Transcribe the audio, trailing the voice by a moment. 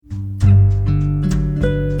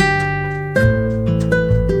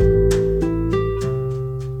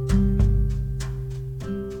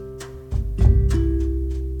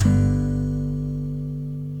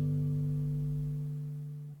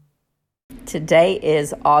Today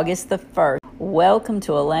is August the 1st. Welcome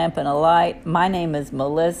to A Lamp and a Light. My name is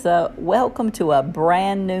Melissa. Welcome to a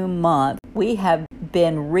brand new month. We have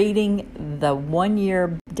been reading the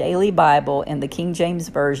 1-year daily Bible in the King James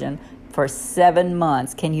Version for 7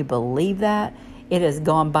 months. Can you believe that? It has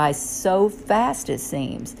gone by so fast, it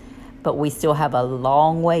seems. But we still have a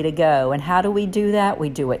long way to go. And how do we do that? We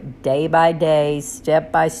do it day by day,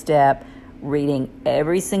 step by step, reading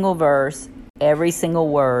every single verse, every single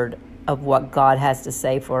word of what God has to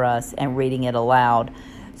say for us and reading it aloud.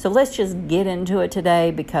 So let's just get into it today,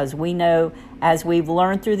 because we know, as we've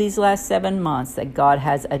learned through these last 7 months, that God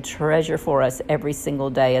has a treasure for us every single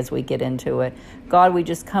day as we get into it. God, we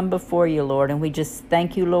just come before you, Lord, and we just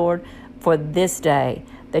thank you, Lord, for this day,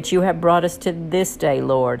 that you have brought us to this day,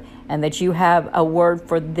 Lord, and that you have a word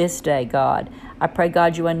for this day, God. I pray,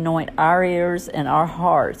 God, you anoint our ears and our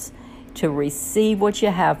hearts to receive what you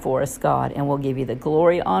have for us, God, and we'll give you the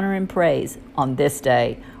glory, honor, and praise on this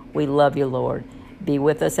day. We love you, Lord. Be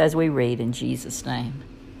with us as we read in Jesus' name.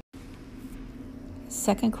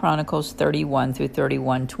 2 Chronicles 31 through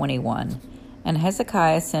 31:21. And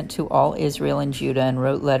Hezekiah sent to all Israel and Judah and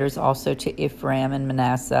wrote letters also to Ephraim and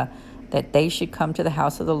Manasseh, that they should come to the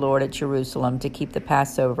house of the Lord at Jerusalem to keep the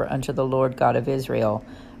Passover unto the Lord God of Israel.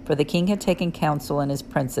 For the king had taken counsel and his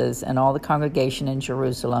princes and all the congregation in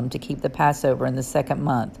Jerusalem to keep the Passover in the 2nd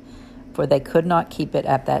month. For they could not keep it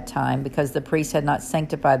at that time, because the priests had not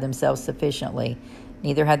sanctified themselves sufficiently,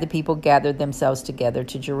 neither had the people gathered themselves together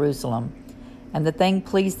to Jerusalem. And the thing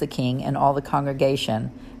pleased the king and all the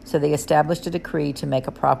congregation. So they established a decree to make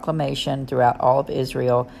a proclamation throughout all of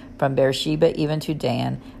Israel, from Beersheba even to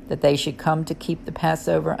Dan, that they should come to keep the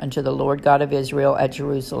Passover unto the Lord God of Israel at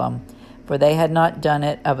Jerusalem. For they had not done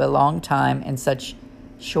it of a long time, in such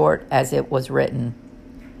short as it was written.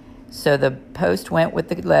 So the post went with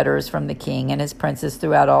the letters from the king and his princes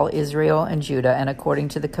throughout all Israel and Judah, and according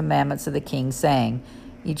to the commandments of the king, saying,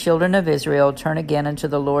 Ye children of Israel, turn again unto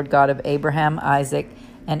the Lord God of Abraham, Isaac,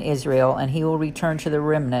 and Israel, and he will return to the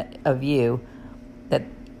remnant of you that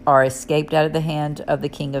are escaped out of the hand of the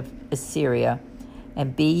king of Assyria.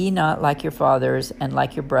 And be ye not like your fathers and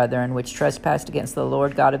like your brethren, which trespassed against the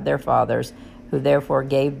Lord God of their fathers, who therefore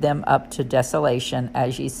gave them up to desolation,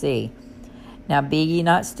 as ye see. Now be ye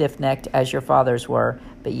not stiffnecked as your fathers were,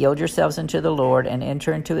 but yield yourselves unto the Lord, and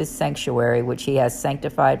enter into his sanctuary, which he has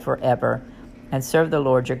sanctified forever, and serve the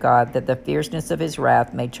Lord your God, that the fierceness of his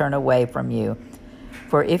wrath may turn away from you.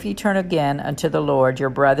 For if ye turn again unto the Lord, your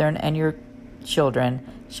brethren and your children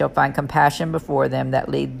shall find compassion before them that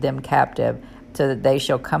lead them captive, so that they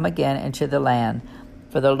shall come again into the land.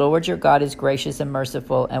 For the Lord your God is gracious and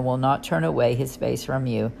merciful, and will not turn away his face from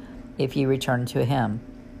you, if ye return to him.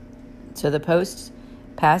 So the posts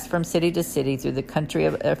passed from city to city through the country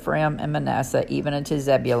of Ephraim and Manasseh, even unto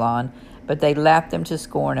Zebulun, but they laughed them to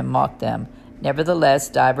scorn and mocked them. Nevertheless,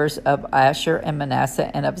 divers of Asher and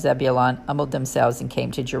Manasseh and of Zebulun humbled themselves and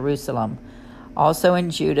came to Jerusalem. Also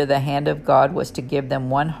in Judah the hand of God was to give them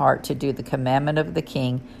one heart to do the commandment of the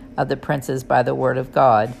king of the princes by the word of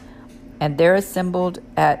God. And there assembled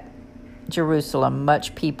at Jerusalem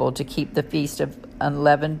much people to keep the feast of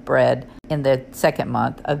unleavened bread in the 2nd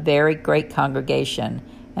month, a very great congregation.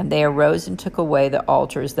 And they arose and took away the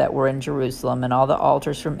altars that were in Jerusalem, and all the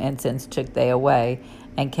altars from incense took they away,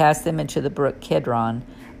 and cast them into the brook Kidron.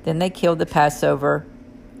 Then they killed the Passover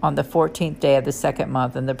on the 14th day of the 2nd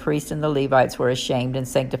month, and the priests and the Levites were ashamed and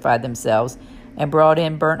sanctified themselves, and brought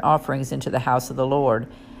in burnt offerings into the house of the Lord.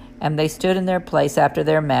 And they stood in their place after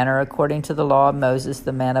their manner, according to the law of Moses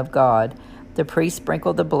the man of God. The priests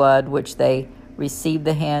sprinkled the blood which they received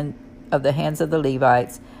the hands of the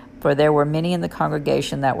Levites, for there were many in the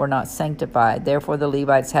congregation that were not sanctified. Therefore the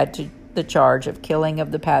Levites had the charge of killing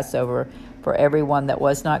of the Passover for every one that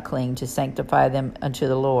was not clean, to sanctify them unto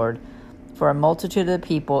the Lord. For a multitude of the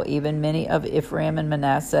people, even many of Ephraim and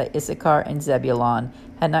Manasseh, Issachar and Zebulun,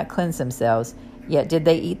 had not cleansed themselves, yet did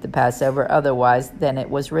they eat the Passover otherwise than it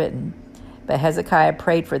was written. But Hezekiah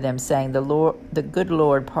prayed for them, saying, The good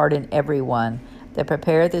Lord pardon every one that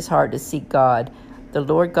prepareth his heart to seek God, the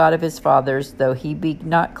Lord God of his fathers, though he be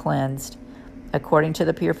not cleansed, according to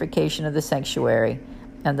the purification of the sanctuary.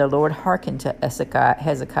 And the Lord hearkened to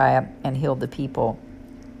Hezekiah and healed the people.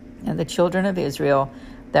 And the children of Israel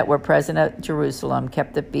that were present at Jerusalem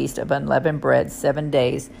kept the feast of unleavened bread 7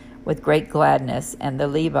 days with great gladness. And the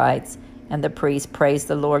Levites and the priests praised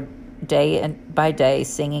the Lord day and by day,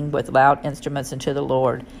 singing with loud instruments unto the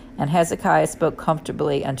Lord. And Hezekiah spoke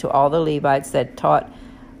comfortably unto all the Levites that taught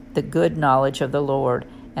the good knowledge of the Lord.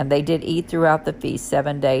 And they did eat throughout the feast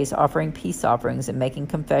 7 days, offering peace offerings and making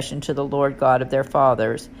confession to the Lord God of their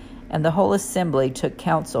fathers. And the whole assembly took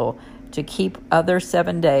counsel to keep other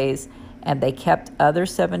 7 days, and they kept other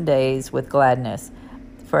 7 days with gladness.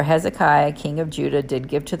 For Hezekiah king of Judah did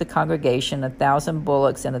give to the congregation 1,000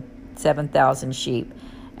 bullocks and 7,000 sheep.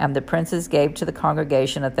 And the princes gave to the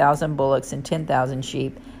congregation 1,000 bullocks and 10,000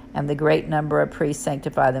 sheep, and the great number of priests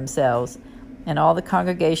sanctified themselves. And all the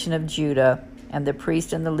congregation of Judah, and the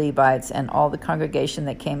priests and the Levites, and all the congregation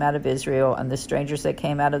that came out of Israel, and the strangers that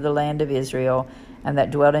came out of the land of Israel, and that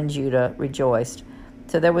dwelt in Judah, rejoiced.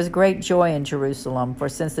 So there was great joy in Jerusalem, for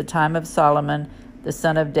since the time of Solomon, the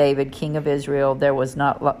son of David, king of Israel, there was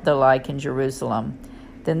not the like in Jerusalem.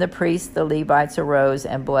 Then the priests, the Levites, arose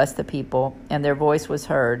and blessed the people, and their voice was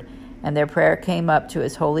heard, and their prayer came up to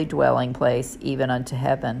his holy dwelling place, even unto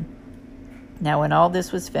heaven. Now when all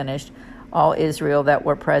this was finished, all Israel that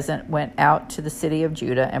were present went out to the city of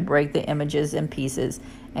Judah, and brake the images in pieces,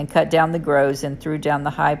 and cut down the groves, and threw down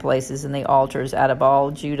the high places and the altars out of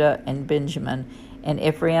all Judah and Benjamin, and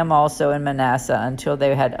Ephraim also and Manasseh, until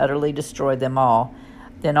they had utterly destroyed them all.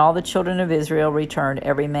 Then all the children of Israel returned,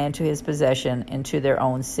 every man to his possession, into their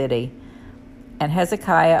own city. And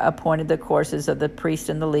Hezekiah appointed the courses of the priests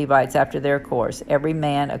and the Levites after their course, every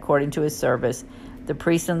man according to his service, the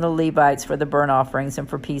priests and the Levites for the burnt offerings and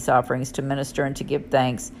for peace offerings, to minister and to give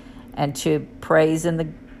thanks, and to praise in the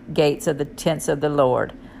gates of the tents of the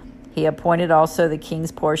Lord. He appointed also the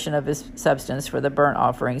king's portion of his substance for the burnt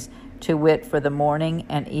offerings, to wit, for the morning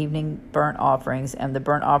and evening burnt offerings, and the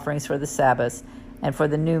burnt offerings for the Sabbaths, and for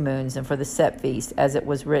the new moons, and for the set feast, as it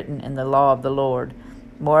was written in the law of the Lord.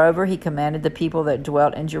 Moreover, he commanded the people that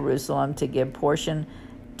dwelt in Jerusalem to give portion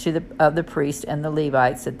of the priests and the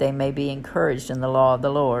Levites, that they may be encouraged in the law of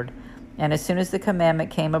the Lord. And as soon as the commandment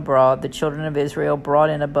came abroad, the children of Israel brought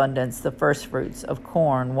in abundance the firstfruits of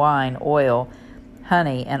corn, wine, oil,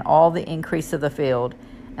 honey, and all the increase of the field,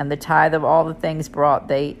 and the tithe of all the things brought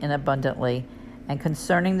they in abundantly. And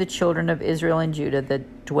concerning the children of Israel and Judah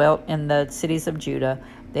that dwelt in the cities of Judah,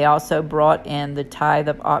 they also brought in the tithe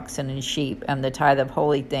of oxen and sheep, and the tithe of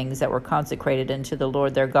holy things that were consecrated unto the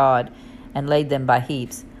Lord their God, and laid them by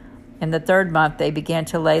heaps. In the 3rd month they began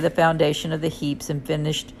to lay the foundation of the heaps, and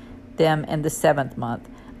finished them in the 7th month.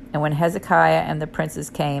 And when Hezekiah and the princes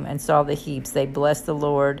came and saw the heaps, they blessed the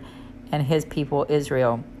Lord and his people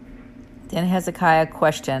Israel. Then Hezekiah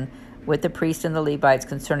questioned with the priests and the Levites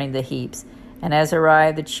concerning the heaps. And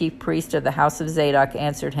Azariah, the chief priest of the house of Zadok,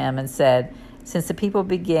 answered him and said, Since the people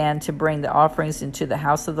began to bring the offerings into the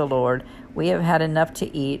house of the Lord, we have had enough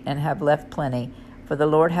to eat, and have left plenty. For the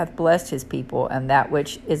Lord hath blessed his people, and that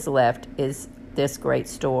which is left is this great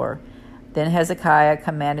store. Then Hezekiah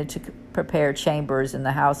commanded to prepare chambers in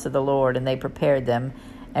the house of the Lord, and they prepared them,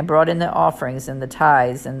 and brought in the offerings and the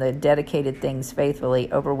tithes and the dedicated things faithfully,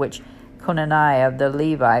 over which Conaniah the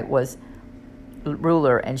Levite was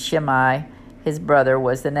ruler, and Shimei his brother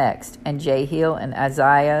was the next, and Jehiel and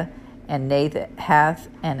Azariah and Nathath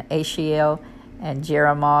and Ashiel and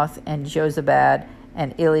Jeremoth and Jozabad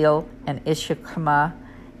and Eliel and Ishakama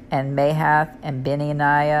and Mahath and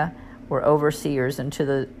Benaniah were overseers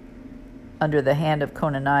under the hand of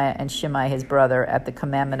Conaniah and Shimei his brother, at the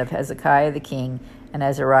commandment of Hezekiah the king and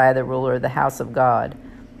Azariah the ruler of the house of God.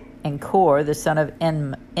 And Kor, the son of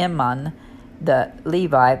Emon, the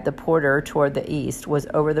Levite, the porter toward the east, was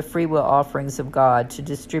over the freewill offerings of God, to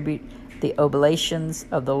distribute the oblations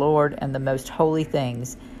of the Lord and the most holy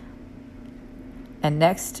things. And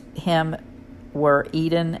next him were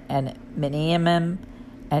Eden and Miniamim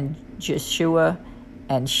and Jeshua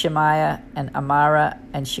and Shemaiah and Amara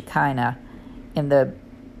and Shekinah in the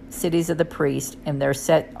cities of the priests, in their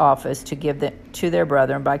set office, to give them to their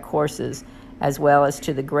brethren by courses, as well as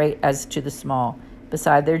to the great as to the small,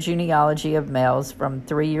 beside their genealogy of males from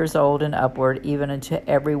 3 years old and upward, even unto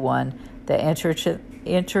every one that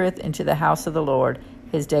entereth into the house of the Lord,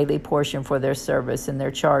 his daily portion for their service and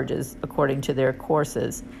their charges, according to their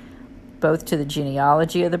courses, both to the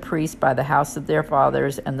genealogy of the priests by the house of their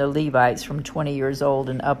fathers, and the Levites from 20 years old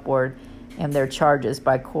and upward, and their charges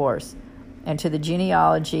by course, and to the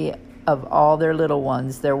genealogy of all their little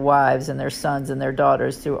ones, their wives and their sons and their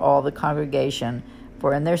daughters, through all the congregation.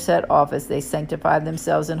 For in their set office they sanctified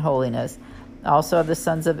themselves in holiness. Also of the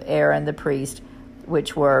sons of Aaron the priest,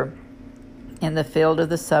 which were in the field of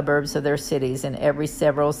the suburbs of their cities, in every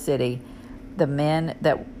several city, the men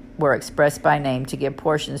that were expressed by name, to give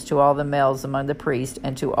portions to all the males among the priests,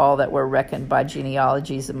 and to all that were reckoned by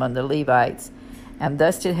genealogies among the Levites. And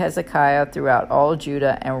thus did Hezekiah throughout all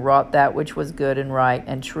Judah, and wrought that which was good and right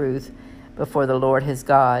and truth before the Lord his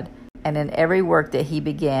God. And in every work that he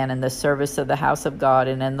began in the service of the house of God,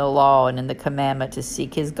 and in the law, and in the commandment to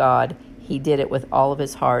seek his God, he did it with all of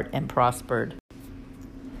his heart, and prospered.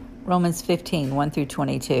 Romans 15,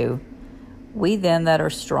 1-22. We then that are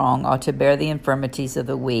strong ought to bear the infirmities of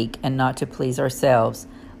the weak, and not to please ourselves.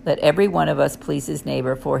 Let every one of us please his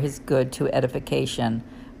neighbor for his good to edification.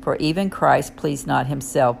 For even Christ pleased not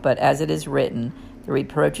himself, but as it is written, the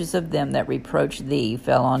reproaches of them that reproached thee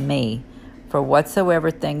fell on me. For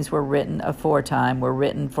whatsoever things were written aforetime were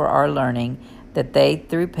written for our learning, that they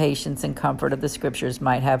through patience and comfort of the Scriptures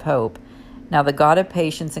might have hope. Now the God of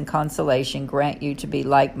patience and consolation grant you to be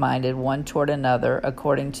like-minded one toward another,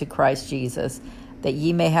 according to Christ Jesus, that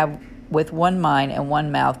ye may have with one mind and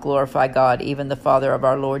one mouth glorify God, even the Father of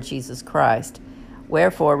our Lord Jesus Christ.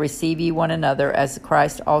 Wherefore receive ye one another, as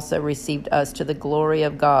Christ also received us to the glory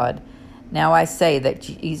of God. Now I say that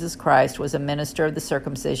Jesus Christ was a minister of the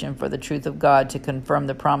circumcision for the truth of God, to confirm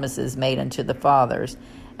the promises made unto the fathers,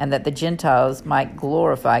 and that the Gentiles might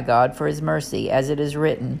glorify God for his mercy, as it is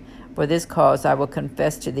written, For this cause I will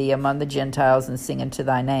confess to thee among the Gentiles, and sing unto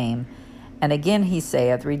thy name. And again he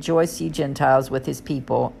saith, Rejoice, ye Gentiles, with his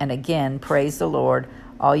people. And again, Praise the Lord,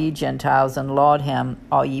 all ye Gentiles, and laud him,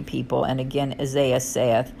 all ye people. And again Isaiah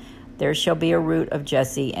saith, There shall be a root of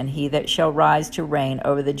Jesse, and he that shall rise to reign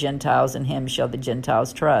over the Gentiles, in him shall the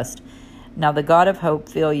Gentiles trust. Now the God of hope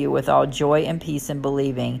fill you with all joy and peace in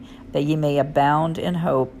believing, that ye may abound in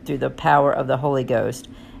hope through the power of the Holy Ghost.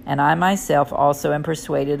 And I myself also am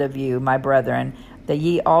persuaded of you, my brethren, that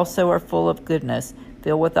ye also are full of goodness,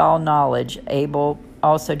 filled with all knowledge, able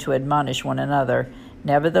also to admonish one another.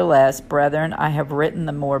 Nevertheless, brethren, I have written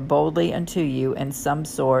the more boldly unto you in some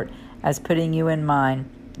sort, as putting you in mind,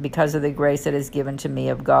 because of the grace that is given to me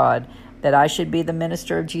of God, that I should be the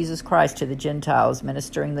minister of Jesus Christ to the Gentiles,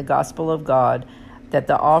 ministering the gospel of God, that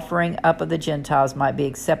the offering up of the Gentiles might be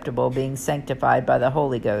acceptable, being sanctified by the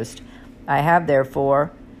Holy Ghost. I have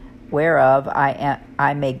therefore, whereof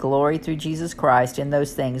I may glory through Jesus Christ in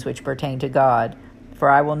those things which pertain to God. For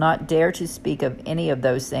I will not dare to speak of any of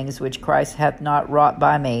those things which Christ hath not wrought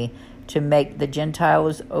by me, to make the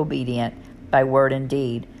Gentiles obedient by word and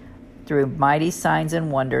deed, through mighty signs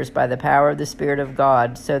and wonders by the power of the Spirit of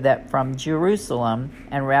God, so that from Jerusalem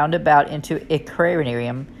and round about into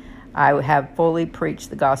Iconium I have fully preached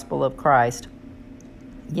the gospel of Christ.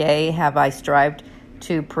 Yea, have I strived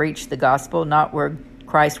to preach the gospel, not where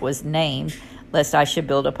Christ was named, lest I should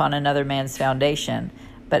build upon another man's foundation.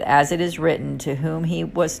 But as it is written, to whom he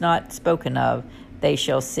was not spoken of, they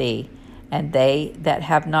shall see, and they that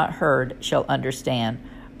have not heard shall understand.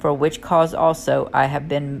 For which cause also I have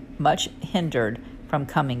been much hindered from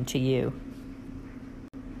coming to you.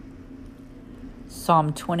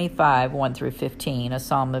 Psalm 25, 1-15, a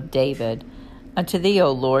psalm of David. Unto thee,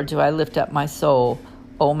 O Lord, do I lift up my soul.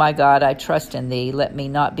 O my God, I trust in thee. Let me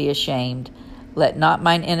not be ashamed. Let not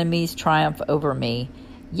mine enemies triumph over me.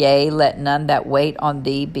 Yea, let none that wait on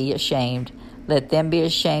thee be ashamed. Let them be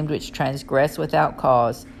ashamed which transgress without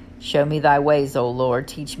cause. Show me thy ways, O Lord.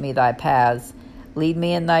 Teach me thy paths. Lead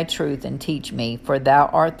me in thy truth and teach me, for thou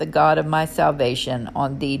art the God of my salvation.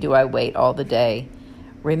 On thee do I wait all the day.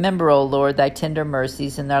 Remember, O Lord, thy tender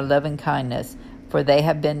mercies and thy loving kindness, for they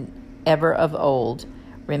have been ever of old.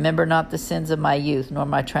 Remember not the sins of my youth, nor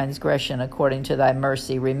my transgression. According to thy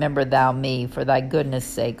mercy, remember thou me, for thy goodness'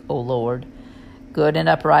 sake, O Lord. Good and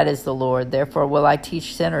upright is the Lord, therefore will I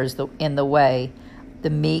teach sinners in the way. The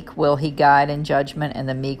meek will he guide in judgment, and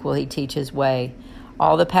the meek will he teach his way.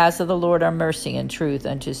 All the paths of the Lord are mercy and truth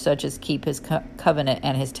unto such as keep his covenant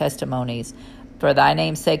and his testimonies. For thy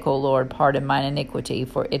name's sake, O Lord, pardon mine iniquity,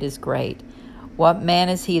 for it is great. What man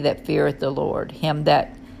is he that feareth the Lord? Him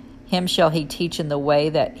shall he teach in the way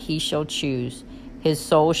that he shall choose. His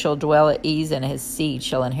soul shall dwell at ease, and his seed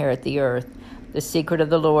shall inherit the earth. The secret of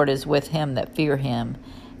the Lord is with him that fear him,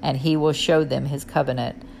 and he will show them his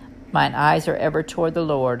covenant. Mine eyes are ever toward the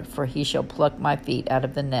Lord, for he shall pluck my feet out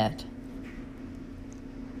of the net.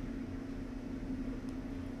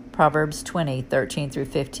 Proverbs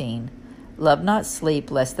 20:13-15. Love not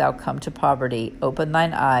sleep, lest thou come to poverty. Open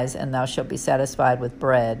thine eyes, and thou shalt be satisfied with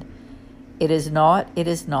bread. It is naught,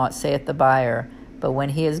 saith the buyer, but when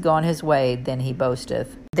he is gone his way, then he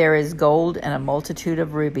boasteth. There is gold and a multitude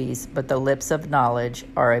of rubies, but the lips of knowledge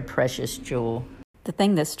are a precious jewel. The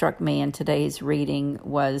thing that struck me in today's reading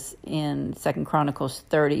was in 2 Chronicles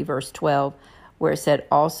 30, verse 12, where it said,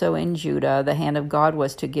 Also in Judah the hand of God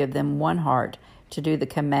was to give them one heart, to do the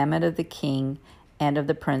commandment of the king and of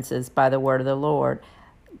the princes by the word of the Lord.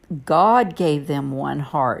 God gave them one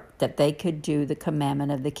heart that they could do the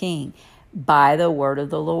commandment of the king by the word of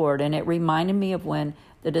the Lord. And it reminded me of when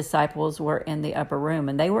the disciples were in the upper room.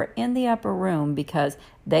 And they were in the upper room because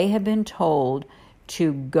they had been told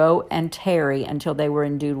to go and tarry until they were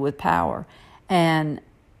endued with power. And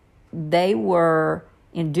they were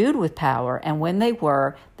endued with power. And when they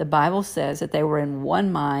were, the Bible says that they were in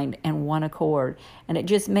one mind and one accord. And it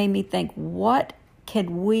just made me think, what could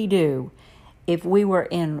we do if we were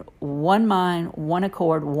in one mind, one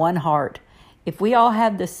accord, one heart? If we all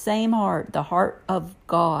had the same heart, the heart of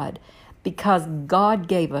God, because God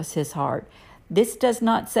gave us his heart. This does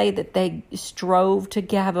not say that they strove to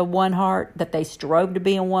have a one heart, that they strove to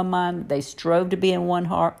be in one mind, that they strove to be in one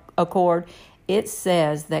heart accord. It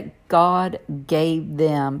says that God gave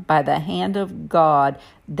them, by the hand of God,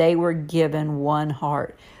 they were given one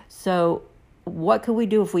heart. So what could we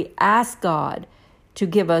do if we ask God to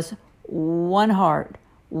give us one heart,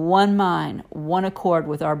 one mind, one accord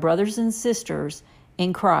with our brothers and sisters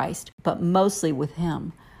in Christ, but mostly with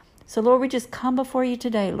him? So, Lord, we just come before you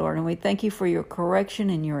today, Lord, and we thank you for your correction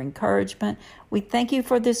and your encouragement. We thank you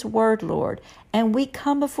for this word, Lord. And we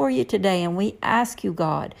come before you today and we ask you,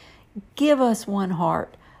 God, give us one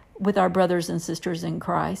heart with our brothers and sisters in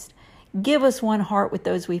Christ. Give us one heart with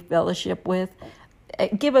those we fellowship with.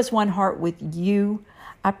 Give us one heart with you.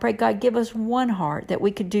 I pray, God, give us one heart that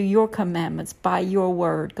we could do your commandments by your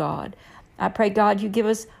word, God. I pray, God, you give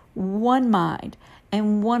us one mind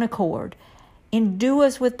and one accord. Endue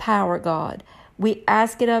us with power, God. We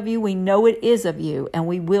ask it of you. We know it is of you, and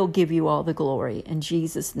we will give you all the glory. In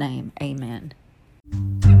Jesus' name, amen.